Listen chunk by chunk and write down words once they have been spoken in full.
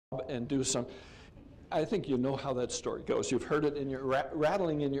and do some. I think you know how that story goes. You've heard it in your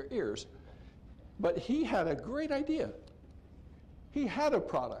rattling in your ears. But he had a great idea. He had a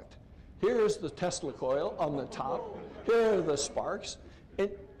product. Here's the Tesla coil on the top. Here are the sparks. And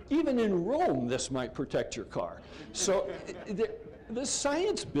even in Rome, this might protect your car. So the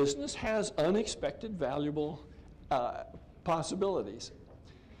science business has unexpected, valuable possibilities.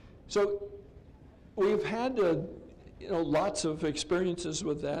 So we've had lots of experiences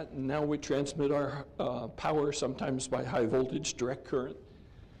with that, and now we transmit our power sometimes by high voltage direct current.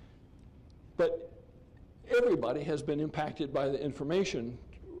 But everybody has been impacted by the information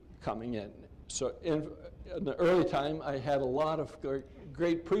coming in. So in the early time, I had a lot of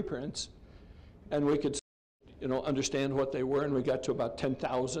great preprints, and we could understand what they were, and we got to about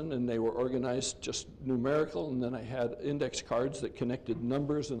 10,000, and they were organized just numerical, and then I had index cards that connected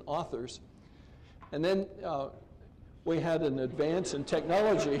numbers and authors. And then we had an advance in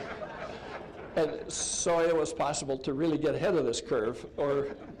technology, and so it was possible to really get ahead of this curve,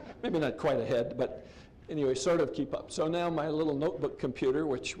 or maybe not quite ahead, but anyway, sort of keep up. So now my little notebook computer,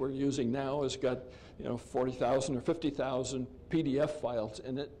 which we're using now, has got 40,000 or 50,000 PDF files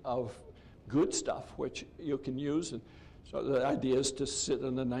in it of good stuff, which you can use. And so the idea is to sit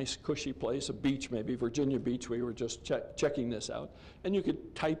in a nice cushy place, a beach maybe, Virginia Beach. We were just checking this out. And you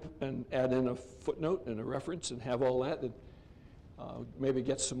could type and add in a footnote and a reference and have all that, and maybe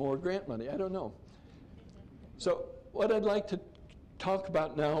get some more grant money. I don't know. So what I'd like to talk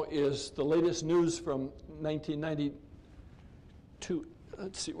about now is the latest news from 1992.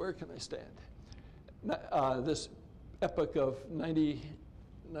 Let's see, where can I stand? This epoch of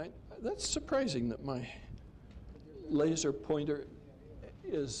 99. That's surprising that my laser pointer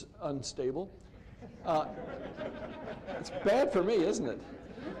is unstable. It's bad for me, isn't it?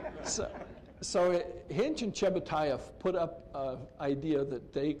 So Hinch and Chebotayev put up an idea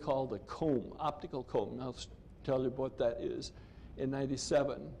that they called a comb, optical comb. I'll tell you what that is. In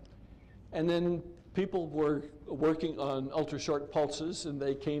 97. And then people were working on ultra-short pulses, and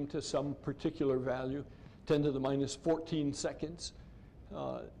they came to some particular value, 10 to the minus 14 seconds,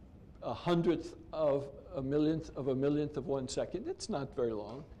 a hundredth of a millionth of 1 second. It's not very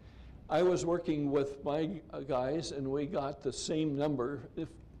long. I was working with my guys, and we got the same number,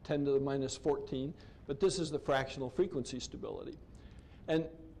 10 to the minus 14, but this is the fractional frequency stability. And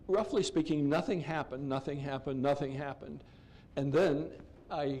roughly speaking, nothing happened. And then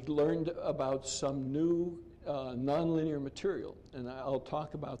I learned about some new nonlinear material, and I'll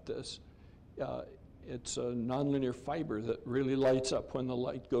talk about this. It's a nonlinear fiber that really lights up when the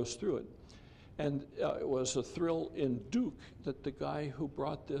light goes through it. And it was a thrill in Duke that the guy who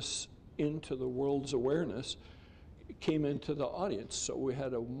brought this into the world's awareness came into the audience. So we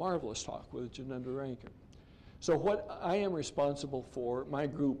had a marvelous talk with Janendra Rankin. So what I am responsible for, my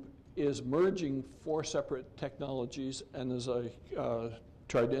group, is merging 4 separate technologies, and as I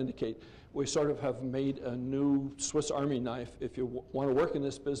tried to indicate, we sort of have made a new Swiss Army knife. If you want to work in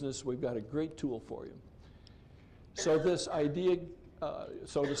this business, we've got a great tool for you. So this idea,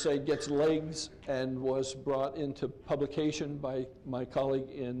 so to say, gets legs and was brought into publication by my colleague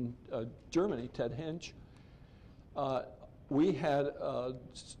in Germany, Ted Hinch. We had a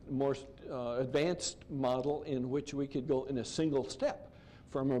more advanced model in which we could go in a single step.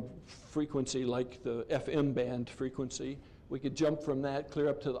 From a frequency like the FM band frequency, we could jump from that clear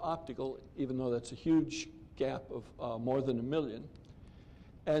up to the optical, even though that's a huge gap of more than 1 million.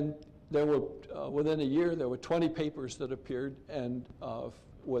 And there were, within a year, there were 20 papers that appeared, and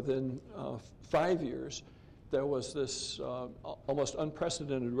within 5 years, there was this almost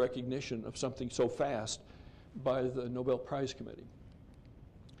unprecedented recognition of something so fast by the Nobel Prize Committee.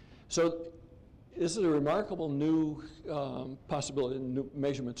 So this is a remarkable new possibility. New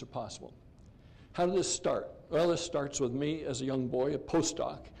measurements are possible. How did this start? Well, this starts with me as a young boy, a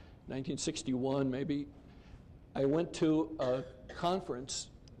postdoc, 1961 maybe. I went to a conference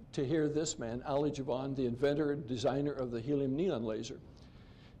to hear this man, Ali Javan, the inventor and designer of the helium neon laser.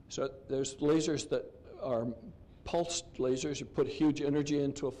 So there's lasers that are pulsed lasers. You put huge energy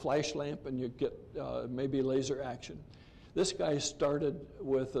into a flash lamp and you get maybe laser action. This guy started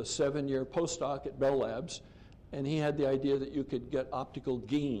with a 7-year postdoc at Bell Labs, and he had the idea that you could get optical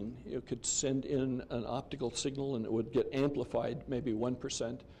gain. You could send in an optical signal and it would get amplified maybe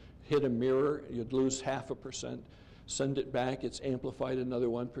 1%, hit a mirror, you'd lose 0.5%, send it back, it's amplified another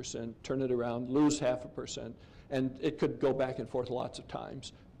 1%, turn it around, lose 0.5%, and it could go back and forth lots of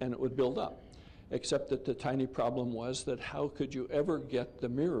times, and it would build up. Except that the tiny problem was that how could you ever get the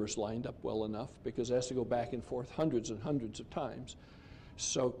mirrors lined up well enough, because it has to go back and forth hundreds and hundreds of times.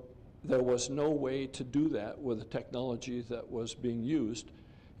 So there was no way to do that with the technology that was being used.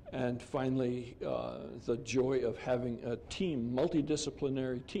 And finally, the joy of having a team,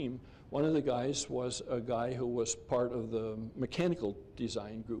 multidisciplinary team. One of the guys was a guy who was part of the mechanical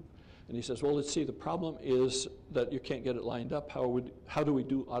design group. And he says, well, let's see, the problem is that you can't get it lined up. How do we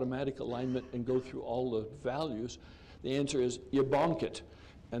do automatic alignment and go through all the values? The answer is you bonk it.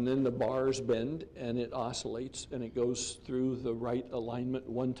 And then the bars bend and it oscillates and it goes through the right alignment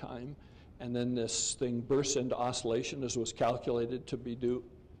one time. And then this thing bursts into oscillation as was calculated to be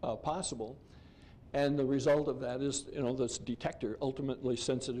possible. And the result of that is, this detector, ultimately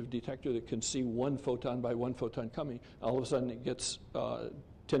sensitive detector that can see one photon by one photon coming, all of a sudden it gets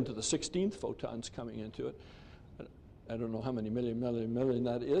 10 to the 16th photons coming into it. I don't know how many million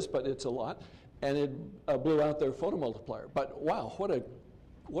that is, but it's a lot. And it blew out their photomultiplier. But wow, what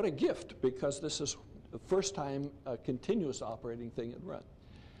a gift, because this is the first time a continuous operating thing had run.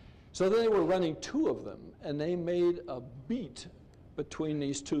 So they were running two of them, and they made a beat between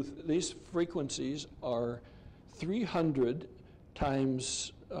these two. These frequencies are 300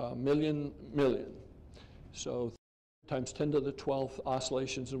 times million. So times 10 to the 12th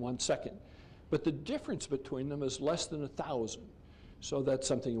oscillations in 1 second. But the difference between them is less than 1,000. So that's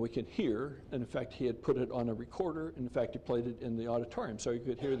something we can hear. And in fact, he had put it on a recorder. In fact, he played it in the auditorium. So you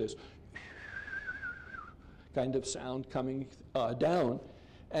could hear this kind of sound coming down.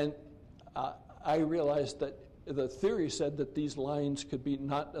 And I realized that the theory said that these lines could be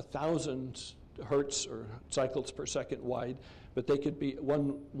not 1,000 hertz or cycles per second wide, but they could be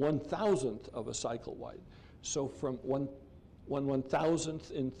 1/1000th of a cycle wide. So from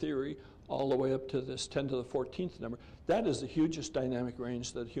 1/1000th in theory all the way up to this 10 to the 14th number, that is the hugest dynamic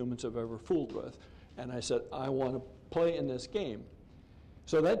range that humans have ever fooled with. And I said, I want to play in this game.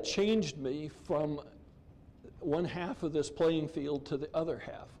 So that changed me from one half of this playing field to the other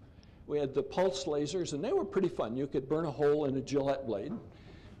half. We had the pulse lasers, and they were pretty fun. You could burn a hole in a Gillette blade,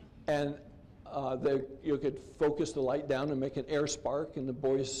 and you could focus the light down and make an air spark, and the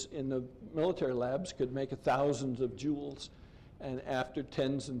boys in the military labs could make thousands of joules. And after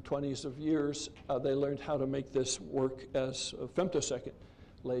 10s and 20s of years, they learned how to make this work as femtosecond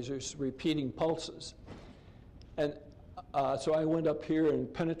lasers, repeating pulses. And so I went up here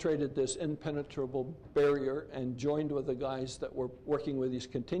and penetrated this impenetrable barrier and joined with the guys that were working with these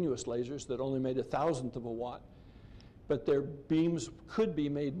continuous lasers that only made 1,000th of a watt. But their beams could be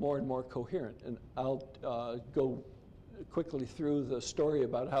made more and more coherent. And I'll go quickly through the story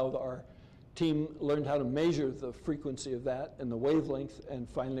about how our team learned how to measure the frequency of that and the wavelength, and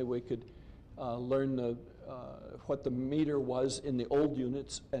finally we could learn what the meter was in the old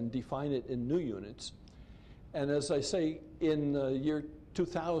units and define it in new units. And as I say, in the year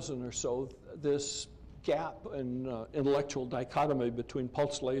 2000 or so, this gap in intellectual dichotomy between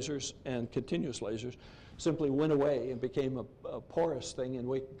pulse lasers and continuous lasers simply went away and became a porous thing, and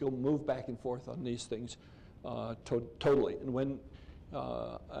we could go move back and forth on these things totally. And when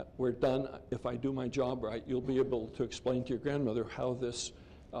we're done, if I do my job right, you'll be able to explain to your grandmother how this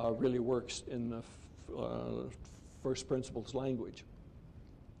really works in the first principles language.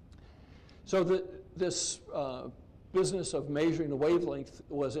 So this business of measuring the wavelength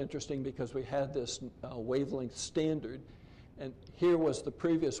was interesting because we had this wavelength standard, and here was the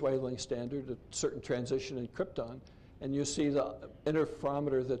previous wavelength standard, a certain transition in krypton, and you see the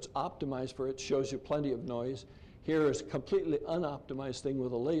interferometer that's optimized for it shows you plenty of noise. Here is a completely unoptimized thing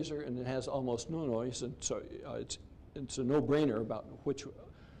with a laser, and it has almost no noise, and so it's a no-brainer about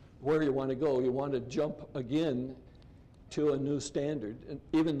where you want to go. You want to jump again to a new standard, and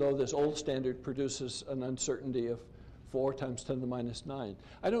even though this old standard produces an uncertainty of 4 times 10 to the minus 9.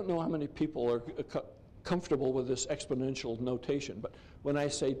 I don't know how many people are comfortable with this exponential notation, but when I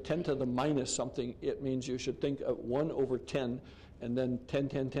say 10 to the minus something, it means you should think of 1 over 10, and then 10,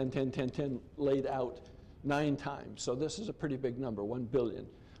 10, 10, 10, 10, 10 laid out 9 times. So this is a pretty big number, 1 billion,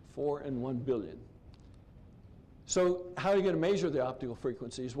 4 and 1 billion. So how are you going to measure the optical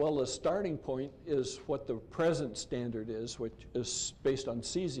frequencies? Well, the starting point is what the present standard is, which is based on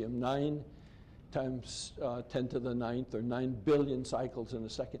cesium, 9 times 10 to the 9th, or 9 billion cycles in a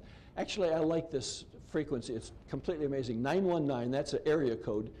second. Actually, I like this frequency. It's completely amazing. 919, that's an area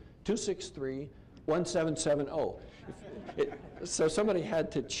code, 263-1770. So somebody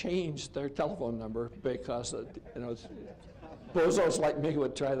had to change their telephone number because, bozos like me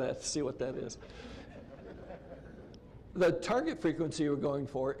would try that to see what that is. The target frequency we're going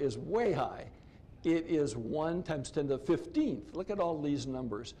for is way high. It is 1 times 10 to the 15th. Look at all these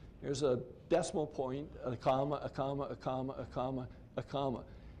numbers. There's a decimal point, a comma, a comma, a comma, a comma, a comma.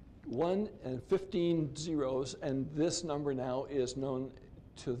 1 and 15 zeros, and this number now is known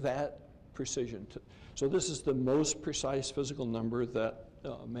to that precision. So this is the most precise physical number that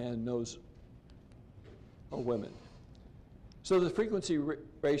man knows or women. So the frequency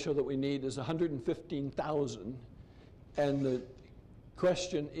ratio that we need is 115,000, and the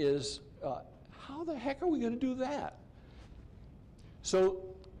question is, how the heck are we going to do that? So,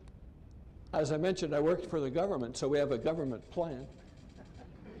 as I mentioned, I worked for the government, so we have a government plan.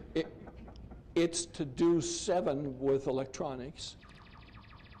 It's to do 7 with electronics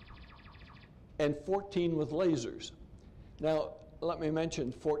and 14 with lasers. Now, let me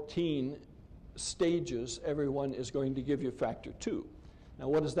mention 14 stages, every one is going to give you factor 2. Now,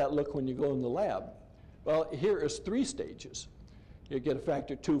 what does that look when you go in the lab? Well, here is 3 stages. You get a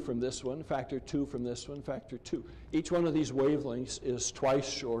factor 2 from this one, factor 2 from this one, factor 2. Each one of these wavelengths is twice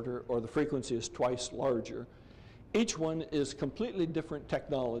shorter, or the frequency is twice larger. Each one is completely different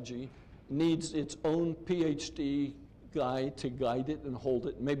technology, needs its own PhD guy to guide it and hold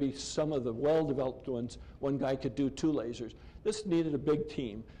it. Maybe some of the well-developed ones, one guy could do 2 lasers. This needed a big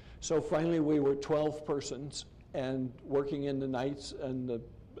team. So finally we were 12 persons and working in the nights, and the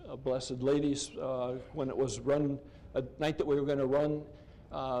blessed ladies, when it was run, a night that we were going to run,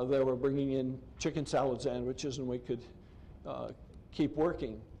 they were bringing in chicken salad sandwiches, and we could keep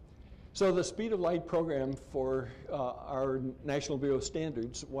working. So the speed of light program for our National Bureau of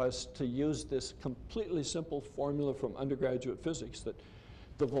Standards was to use this completely simple formula from undergraduate physics, that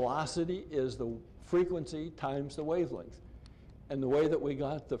the velocity is the frequency times the wavelength. And the way that we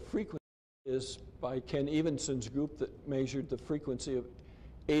got the frequency is by Ken Evenson's group that measured the frequency of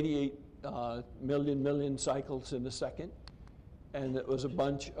 88 million cycles in a second. And it was a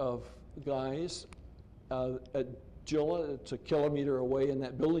bunch of guys at Gila, it's a kilometer away in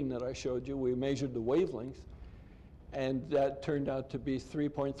that building that I showed you. We measured the wavelength, and that turned out to be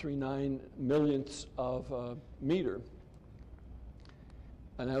 3.39 millionths of a meter.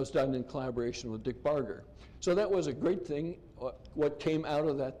 And that was done in collaboration with Dick Barger. So that was a great thing. What came out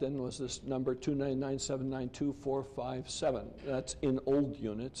of that then was this number 299792457. That's in old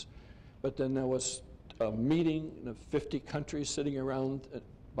units. But then there was a meeting of 50 countries sitting around.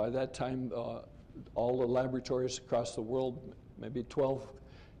 By that time, all the laboratories across the world, maybe 12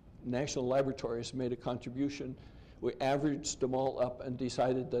 national laboratories, made a contribution. We averaged them all up and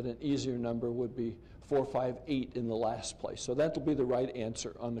decided that an easier number would be 458 in the last place. So that'll be the right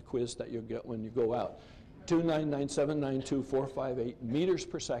answer on the quiz that you'll get when you go out. 299792458 meters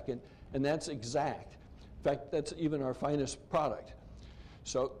per second, and that's exact. In fact, that's even our finest product.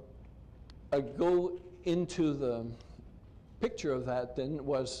 So I go into the picture of that then.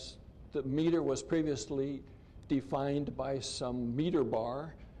 Was the meter was previously defined by some meter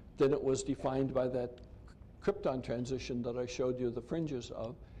bar, then it was defined by that krypton transition that I showed you the fringes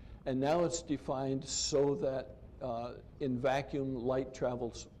of, and now it's defined so that in vacuum light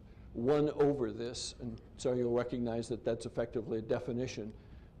travels 1 over this, and so you'll recognize that that's effectively a definition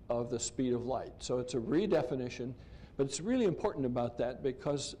of the speed of light. So it's a redefinition, but it's really important about that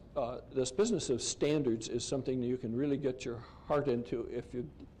because this business of standards is something that you can really get your heart into if you're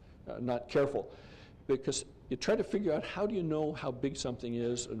not careful, because you try to figure out how do you know how big something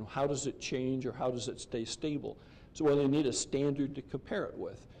is and how does it change or how does it stay stable. So well, you need a standard to compare it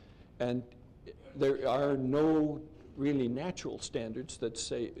with, and there are no really natural standards that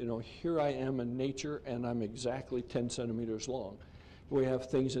say, you know, here I am in nature and I'm exactly 10 centimeters long. We have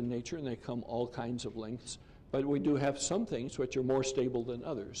things in nature and they come all kinds of lengths, but we do have some things which are more stable than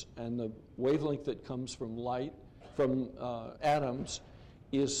others, and the wavelength that comes from light, from atoms,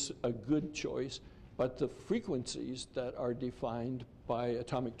 is a good choice, but the frequencies that are defined by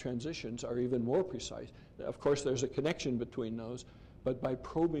atomic transitions are even more precise. Of course, there's a connection between those, but by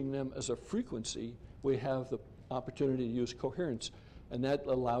probing them as a frequency, we have the opportunity to use coherence, and that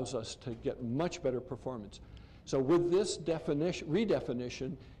allows us to get much better performance. So with this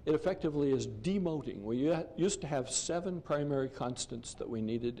redefinition, it effectively is demoting. We used to have 7 primary constants that we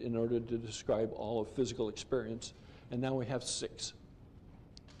needed in order to describe all of physical experience, and now we have 6.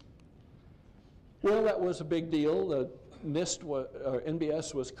 Well, that was a big deal. The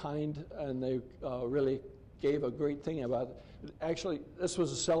NBS was kind, and they really gave a great thing about it. Actually, this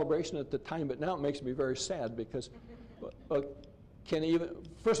was a celebration at the time, but now it makes me very sad because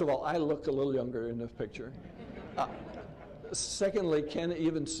first of all, I look a little younger in this picture. Secondly, Ken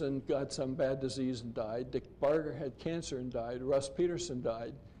Evenson got some bad disease and died. Dick Barger had cancer and died. Russ Peterson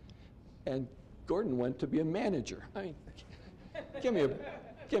died. And Gordon went to be a manager. I mean,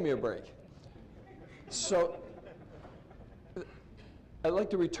 give me a break. So I'd like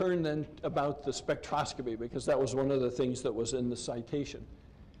to return then about the spectroscopy, because that was one of the things that was in the citation.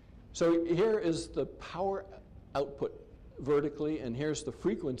 So here is the power output vertically, and here's the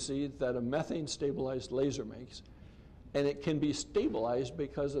frequency that a methane stabilized laser makes. and it can be stabilized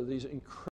because of these incredible